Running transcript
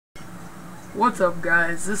What's up,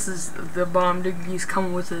 guys? This is THABOMBDIGITYz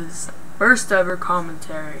coming with his first ever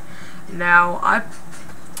commentary. Now,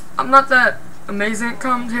 I'm not that amazing at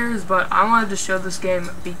commentaries, but I wanted to show this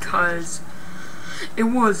game because it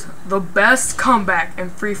was the best comeback in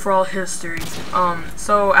free-for-all history.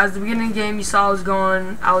 So as the beginning of the game, you saw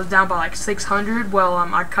I was down by like 600. Well,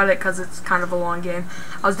 I cut it because it's kind of a long game.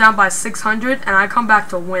 I was down by 600, and I come back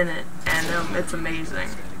to win it, and it's amazing.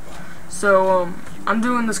 So I'm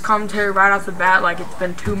doing this commentary right off the bat, like it's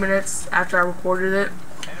been 2 minutes after I recorded it,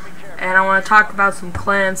 and I want to talk about some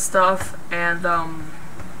clan stuff and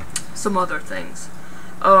some other things.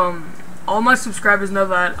 All my subscribers know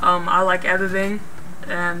that I like editing,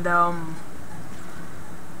 and I'm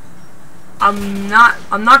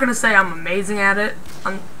not gonna say I'm amazing at it.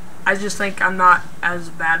 I just think I'm not as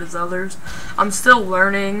bad as others. I'm still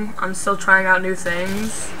learning. I'm still trying out new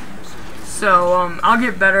things. So I'll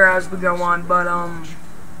get better as we go on. But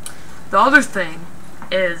the other thing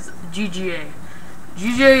is GGA.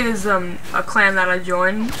 GGA is a clan that I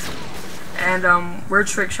joined, and we're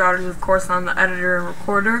trick shotters, of course. I'm the editor and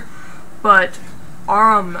recorder. But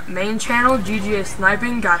our main channel, GGA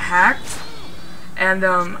Sniping, got hacked, and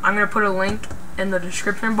I'm gonna put a link in the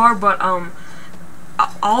description bar. But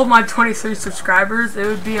all of my 23 subscribers, it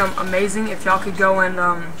would be amazing if y'all could go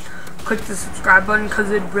and click the subscribe button, because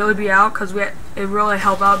it'd really be out, because it really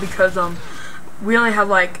help out, because we only have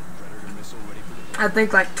like I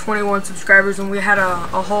think like 21 subscribers, and we had a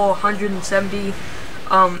whole 170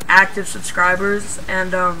 active subscribers,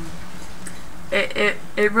 and it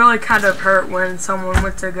really kind of hurt when someone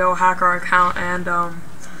went to go hack our account, and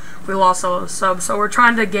we lost all those subs. So we're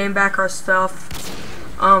trying to gain back our stuff.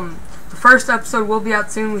 The first episode will be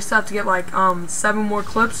out soon. We still have to get like 7 more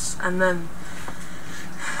clips, and then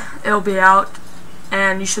it'll be out,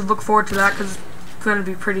 and you should look forward to that because it's gonna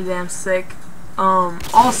be pretty damn sick.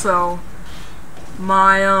 Also,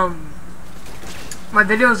 my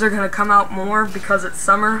videos are gonna come out more because it's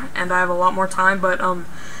summer and I have a lot more time. But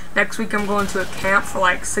next week I'm going to a camp for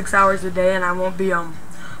like 6 hours a day, and I won't be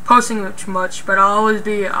posting much. But I'll always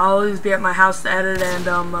be at my house to edit and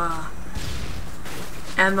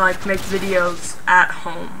like make videos at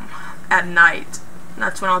home at night.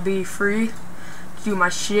 That's when I'll be free to do my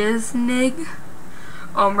shiz nig.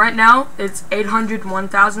 Right now it's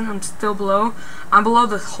 801,000. I'm still below. I'm below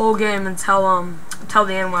the whole game until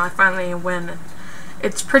the end, when I finally win.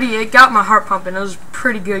 It got my heart pumping. It was a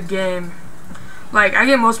pretty good game. Like, I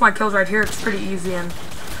get most of my kills right here. It's pretty easy, and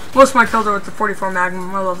most of my kills are with the 44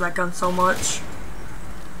 Magnum. I love that gun so much.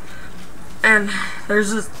 And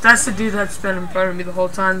that's the dude that's been in front of me the whole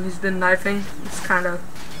time. He's been knifing. It's kind of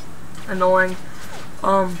annoying.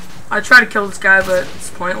 I try to kill this guy, but it's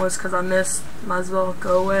pointless because I missed. Might as well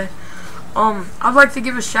go away. I'd like to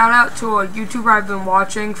give a shout out to a YouTuber I've been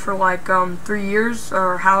watching for like 3 years,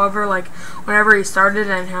 or however, like whenever he started,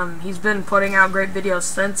 and he's been putting out great videos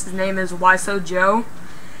since. His name is Joe,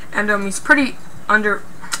 and he's pretty I'm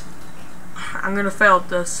gonna fail at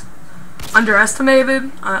this.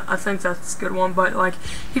 Underestimated. I think that's a good one, but like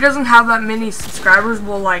he doesn't have that many subscribers.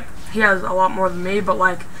 Well, like he has a lot more than me, but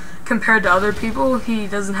like compared to other people, he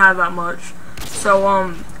doesn't have that much. So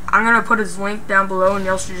I'm gonna put his link down below, and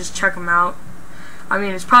y'all should just check him out. I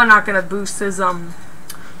mean, it's probably not gonna boost his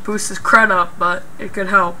cred up, but it could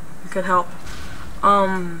help. It could help.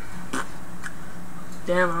 Damn,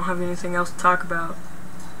 I don't have anything else to talk about.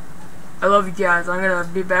 I love you guys. I'm gonna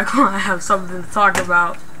be back when I have something to talk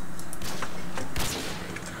about.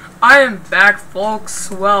 I am back, folks.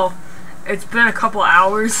 Well, it's been a couple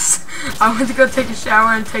hours. I went to go take a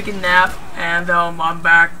shower and take a nap, and I'm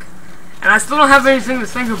back. And I still don't have anything to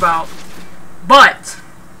think about. But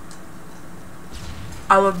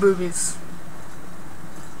I love boobies.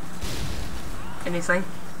 Anything?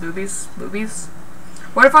 Boobies? Boobies?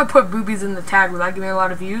 What if I put boobies in the tag? Would that give me a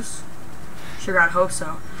lot of views? Sure, I'd hope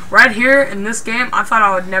so. Right here in this game, I thought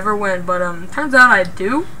I would never win, but turns out I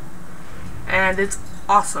do. And it's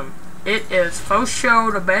awesome. It is for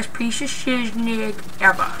sure the best piece of shiznig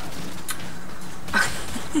ever.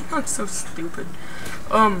 I'm so stupid.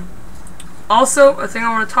 Also, a thing I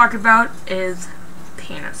want to talk about is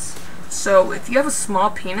penis. So if you have a small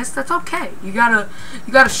penis, that's okay. You gotta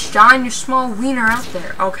shine your small wiener out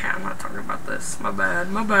there. Okay, I'm not talking about this. My bad.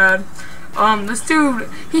 My bad. This dude,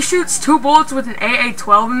 he shoots 2 bullets with an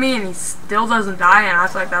AA-12 in me, and he still doesn't die, and I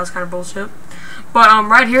feel like that was kind of bullshit. But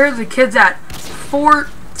right here, the kid's at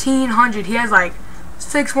 1,400. He has like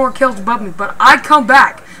 6 more kills above me, but I come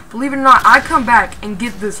back. Believe it or not, I come back and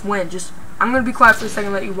get this win. I'm gonna be quiet for a second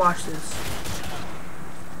and let you watch this.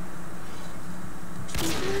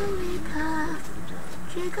 Jigglypuff,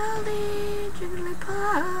 jiggly,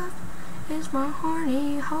 jigglypuff. is my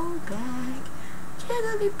horny whole bag.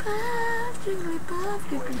 Jigglypuff, Jigglypuff,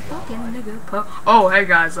 Jigglypuff, nigga puff. Oh, hey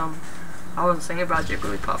guys, I wasn't singing about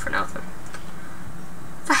Jigglypuff for nothing.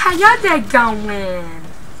 So how y'all day going?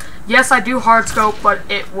 Yes, I do hard scope, but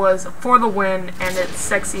it was for the win, and it's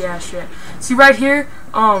sexy ass shit. See right here,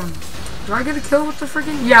 do I get a kill with the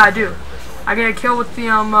freaking? Yeah, I do. I get a kill with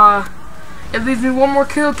the it leaves me one more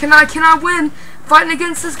kill. Can I win? Fighting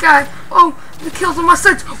against this guy. Oh, the kills on my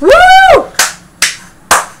sights. Woo!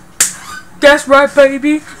 That's right,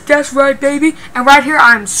 baby. That's right, baby. And right here,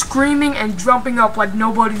 I'm screaming and jumping up like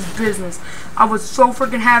nobody's business. I was so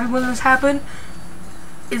freaking happy when this happened.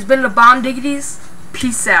 It's been THABOMBDIGITYz.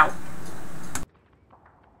 Peace out.